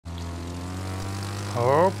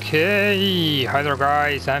Okay, hi there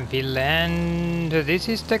guys, I'm Ville and this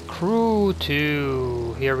is the crew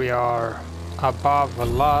 2. Here we are, above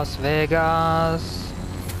Las Vegas.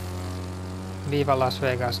 Viva Las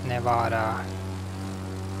Vegas, Nevada.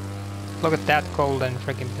 Look at that golden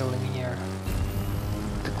freaking building here.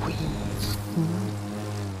 The Queens.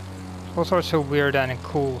 All sorts of weird and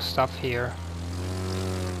cool stuff here.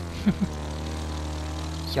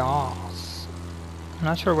 Yes. I'm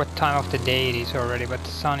not sure what time of the day it is already, but the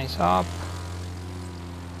sun is up.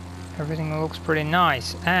 Everything looks pretty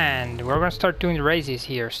nice, and we're gonna start doing the races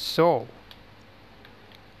here. So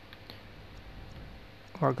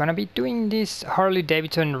we're gonna be doing this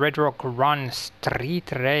Harley-Davidson Red Rock Run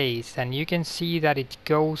street race, and you can see that it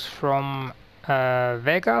goes from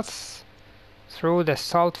Vegas through the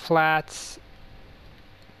Salt Flats,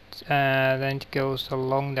 then it goes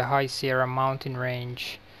along the High Sierra mountain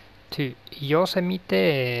range to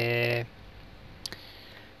Yosemite,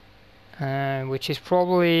 which is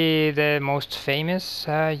probably the most famous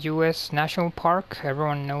US national park.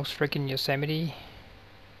 Everyone knows freaking Yosemite.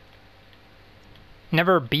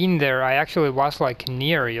 Never been there. I actually was like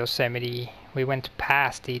near Yosemite. We went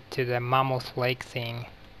past it to the Mammoth Lake thing.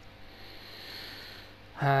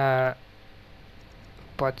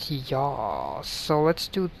 But yeah, so let's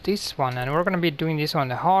do this one, and we're gonna be doing this on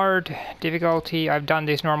the hard difficulty. I've done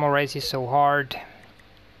these normal races so hard,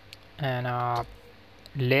 and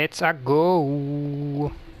let's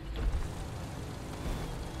go.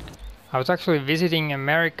 I was actually visiting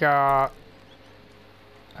America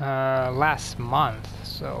last month,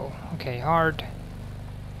 so okay, hard.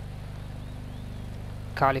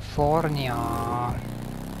 California.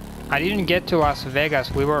 I didn't get to Las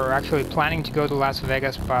Vegas. We were actually planning to go to Las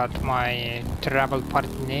Vegas, but my travel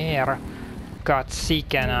partner got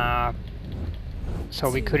sick, and so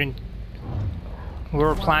we couldn't. We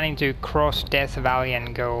were planning to cross Death Valley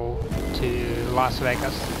and go to Las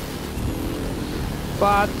Vegas,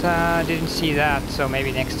 but didn't see that, so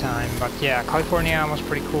maybe next time. But yeah, California was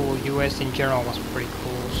pretty cool. US in general was pretty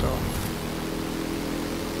cool, so.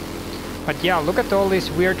 But yeah, look at all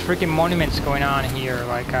these weird freaking monuments going on here.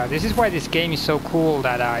 Like, this is why this game is so cool,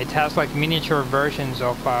 that it has like miniature versions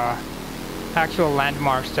of actual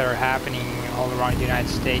landmarks that are happening all around the United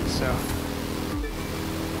States.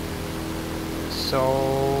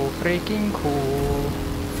 So freaking cool.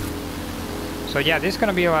 So yeah, this is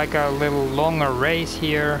gonna be like a little longer race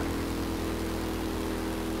here,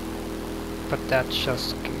 but that's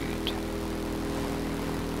just good.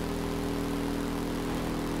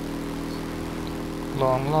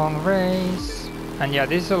 Long race. And yeah,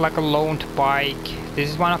 this is like a loaned bike. This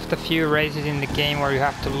is one of the few races in the game where you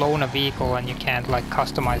have to loan a vehicle and you can't like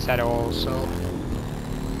customize at all, so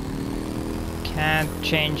can't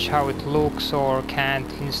change how it looks or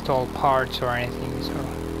can't install parts or anything. So,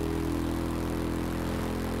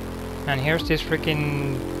 and here's this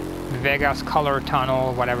freaking Vegas color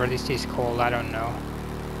tunnel, whatever this is called, I don't know,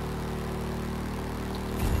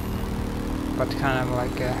 but kind of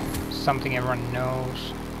like something everyone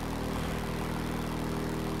knows.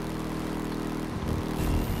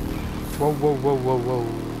 Whoa.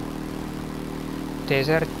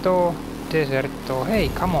 Deserto. Hey,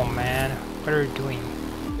 come on, man. What are you doing?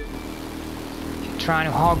 You're trying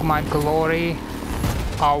to hog my glory?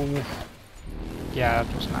 Ow. Yeah,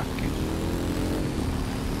 that was not good.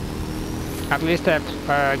 At least that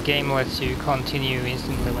game lets you continue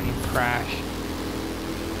instantly when you crash.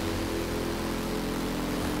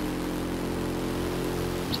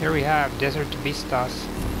 Here we have Desert Vistas.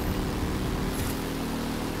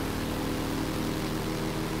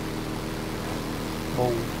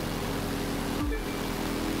 Whoa.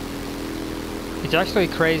 It's actually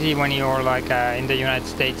crazy when you're like in the United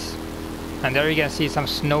States, and there you can see some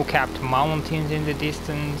snow-capped mountains in the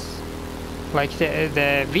distance. Like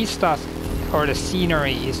the vistas or the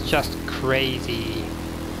scenery is just crazy.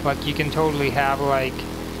 Like you can totally have like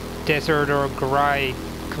desert or dry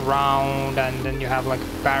ground, and then you have like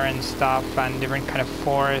barren stuff and different kind of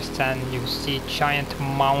forests, and you see giant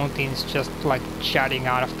mountains just like jutting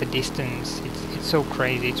out of the distance. It's so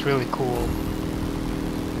crazy. It's really cool.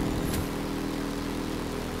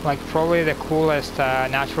 Like probably the coolest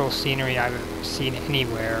natural scenery I've seen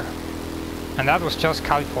anywhere, and that was just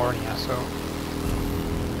California. So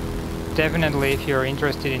definitely, if you're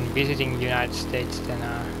interested in visiting the United States, then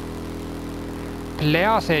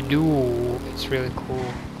please do. It's really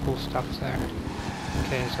cool stuff there.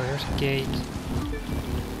 Okay, so here's a gate.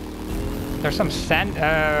 There's some sand,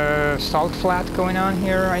 salt flat going on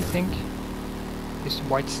here, I think. This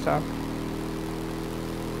white stuff.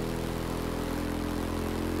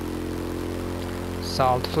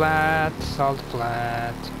 Salt flat, salt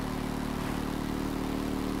flat.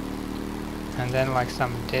 And then like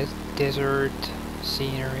some desert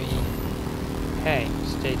scenery. Hey,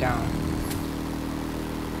 stay down.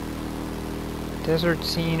 Desert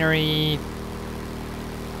scenery.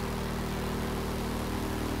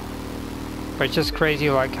 But it's just crazy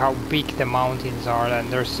like how big the mountains are, and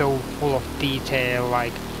they're so full of detail,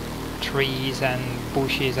 like trees and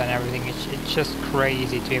bushes and everything. It's just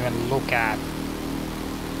crazy to even look at.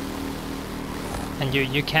 And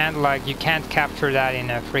you can't capture that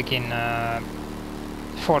in a freaking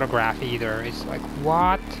photograph either. It's like,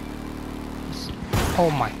 what?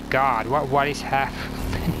 Oh my god, what is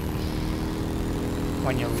happening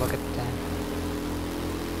when you look at that?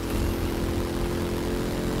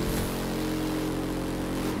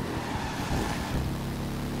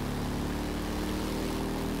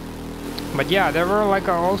 But yeah, there were like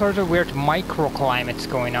all sorts of weird microclimates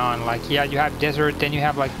going on. Like, yeah, you have desert, then you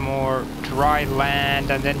have like more dry land,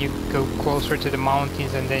 and then you go closer to the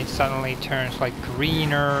mountains, and then it suddenly turns like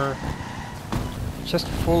greener. Just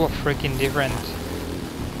full of freaking different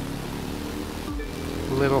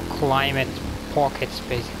little climate pockets,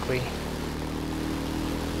 basically.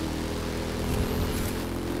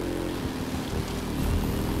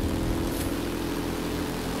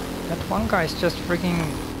 That one guy's just freaking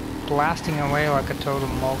blasting away like a total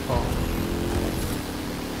mofo.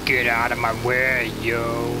 Get out of my way,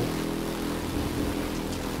 yo.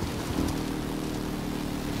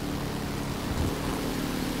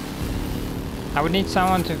 I would need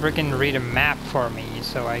someone to freaking read a map for me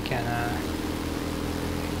so I can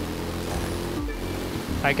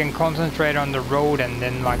concentrate on the road and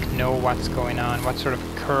then like know what's going on, what sort of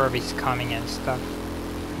curve is coming and stuff.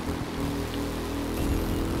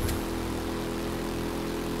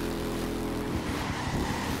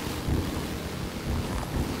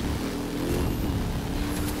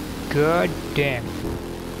 God damn.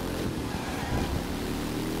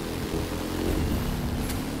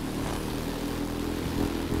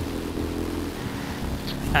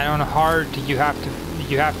 And on hard you have to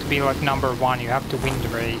be like #1, you have to win the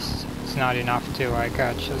race. It's not enough to like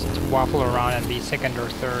just waffle around and be second or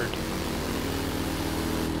third.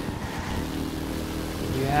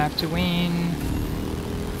 You have to win.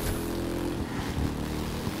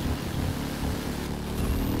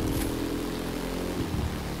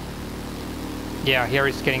 Yeah, here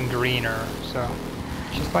it's getting greener, so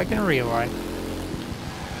just like in real life.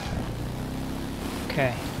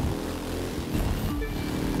 Okay.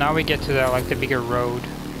 Now we get to the bigger road.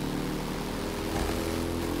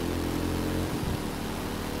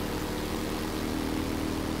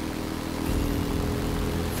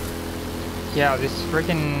 Yeah, this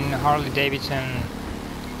freaking Harley-Davidson,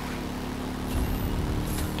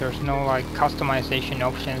 there's no like customization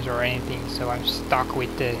options or anything, so I'm stuck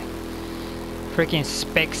with the freaking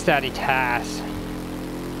specs that it has.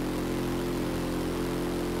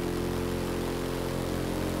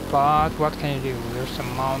 But what can you do? There's some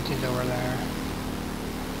mountains over there.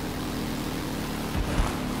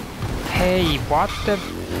 Hey, what the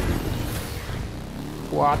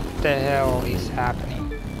hell is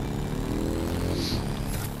happening?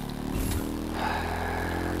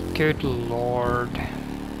 Good lord.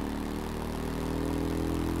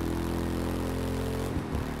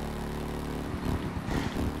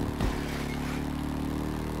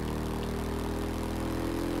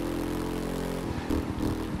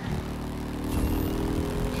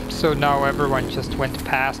 So now everyone just went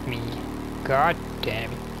past me. God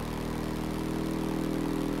damn it.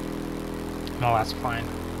 No, that's fine.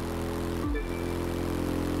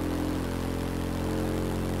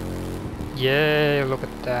 Yay, look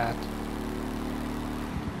at that.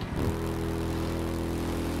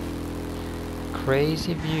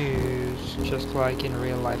 Crazy views, just like in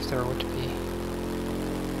real life there would be.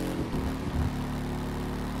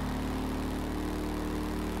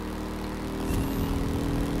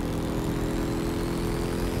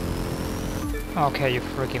 Okay, you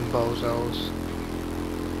freaking bozos.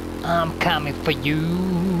 I'm coming for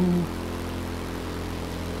you.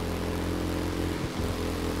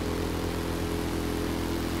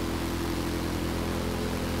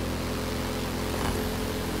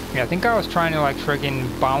 Yeah, I think I was trying to like freaking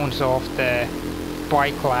bounce off the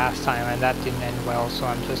bike last time and that didn't end well, so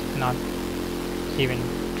I'm just not even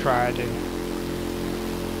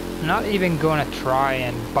gonna try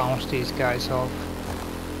and bounce these guys off.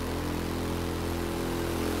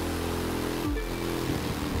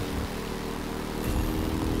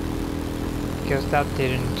 Because that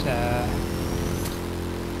didn't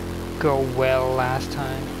go well last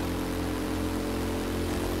time.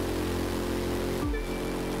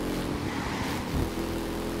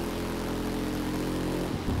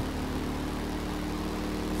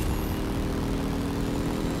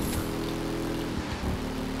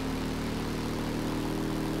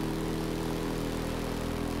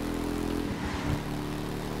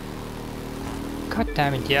 God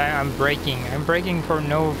damn it, yeah, I'm braking. I'm braking for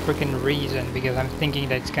no freaking reason because I'm thinking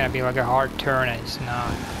that it's gonna be like a hard turn and it's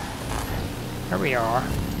not. Here we are.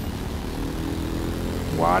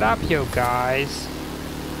 What up, you guys?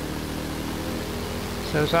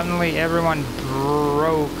 So suddenly everyone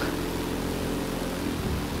broke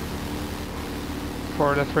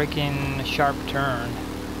for the freaking sharp turn.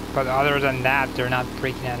 But other than that, they're not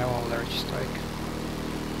braking at all. They're just like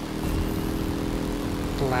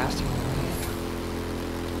blasting away.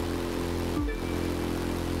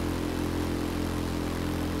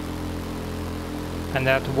 And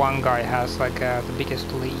that one guy has like the biggest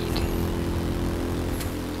lead.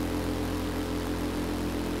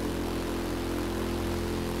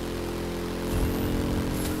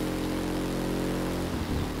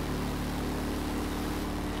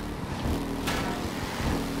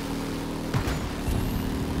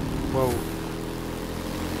 Whoa.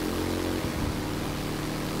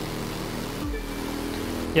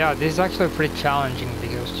 Yeah, this is actually pretty challenging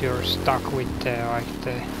because you're stuck with like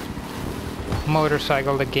the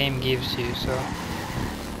motorcycle the game gives you, so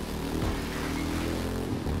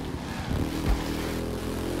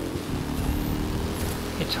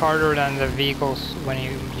it's harder than the vehicles when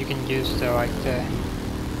you can use the like the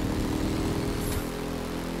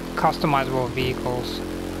customizable vehicles.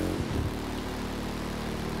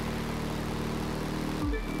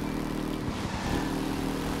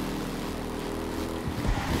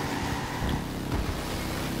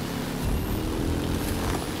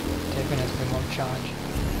 Definitely more challenging.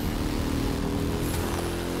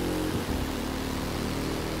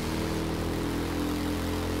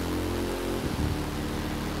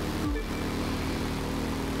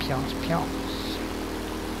 Pions, pions.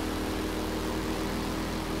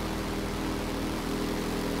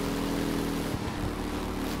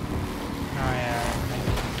 Oh yeah,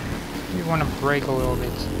 maybe you want to brake a little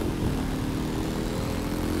bit.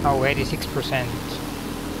 Oh, 86%.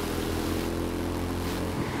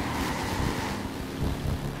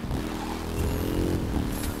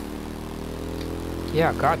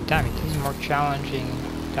 Yeah, god damn it, this is more challenging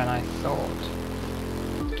than I thought.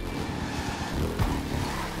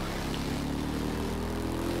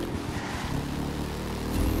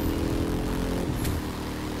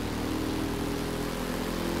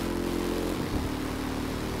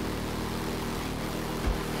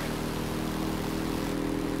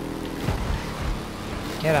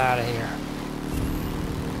 Get out of here.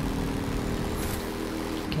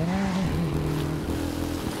 Get out of here.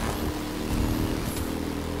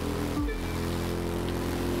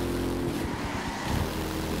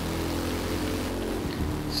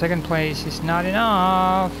 Second place is not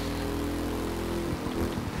enough.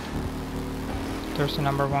 There's the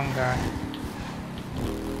number one guy.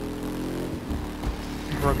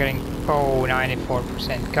 We're getting, oh,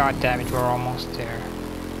 94%. God damn it, we're almost there.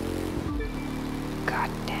 God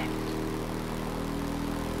damn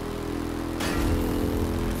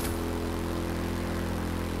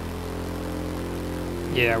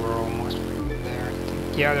it. Yeah, we're almost there. I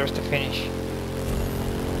think. Yeah, there's the finish.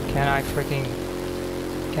 Can I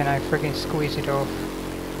freaking squeeze it off?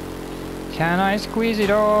 Can I squeeze it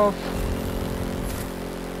off?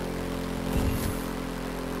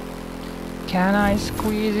 Can I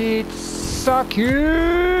squeeze it? Suck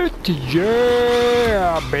it!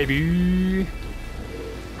 Yeah, baby!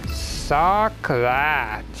 Suck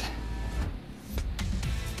that!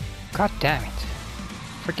 God damn it.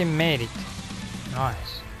 Freaking made it.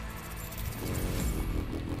 Nice.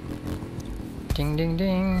 Ding ding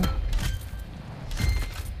ding.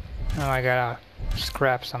 Oh, I gotta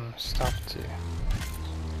scrap some stuff too.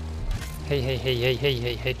 Hey, hey, hey, hey, hey,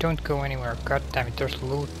 hey, hey, don't go anywhere. God damn it, there's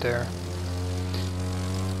loot there.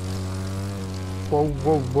 Whoa,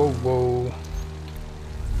 whoa, whoa, whoa.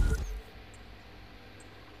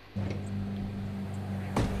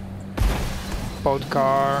 Boat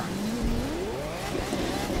car.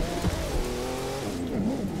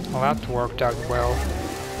 Well, that worked out well.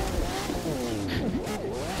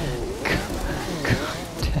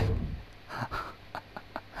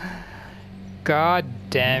 God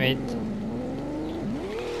damn it.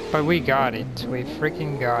 But we got it. We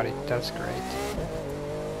freaking got it. That's great.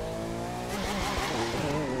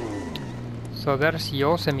 So there's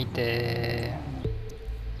Yosemite.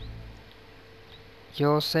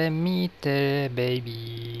 Yosemite,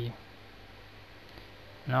 baby.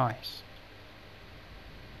 Nice.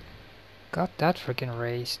 Got that freaking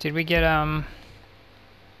race. Did we get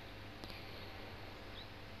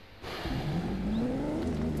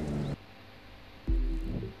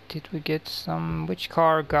did we get some... which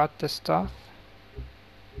car got the stuff?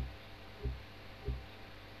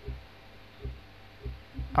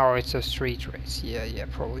 Oh, it's a street race. Yeah,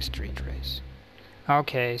 probably street race.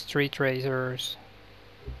 Okay, street racers.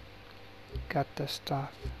 Got the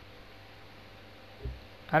stuff.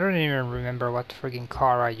 I don't even remember what friggin'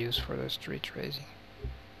 car I use for the street racing.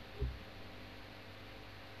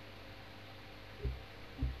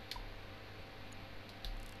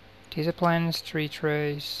 Discipline, street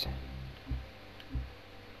race.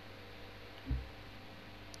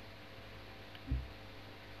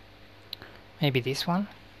 Maybe this one?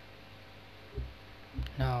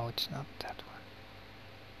 No, it's not that one.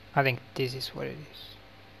 I think this is what it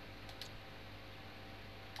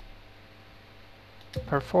is.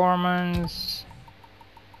 Performance.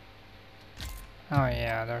 Oh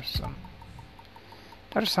yeah, there's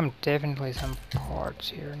definitely some parts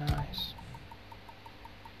here. Nice.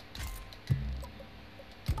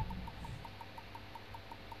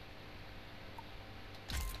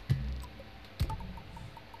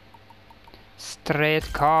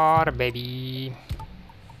 Straight car, baby.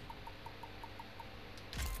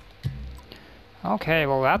 Okay,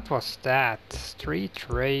 well that was that. Street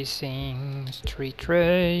racing, street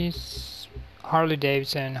race.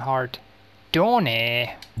 Harley-Davidson hard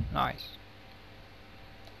Donny. Nice.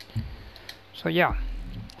 So yeah,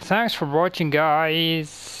 thanks for watching,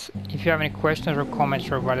 guys. If you have any questions or comments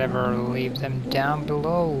or whatever, leave them down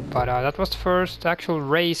below. But that was the first actual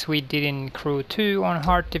race we did in Crew 2 on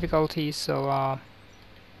hard difficulty, so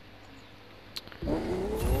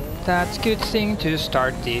that's a good thing to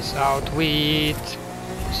start this out with.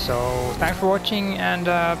 So thanks for watching, and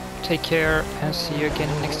take care, and see you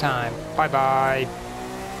again next time. Bye bye.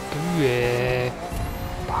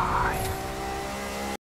 Bye.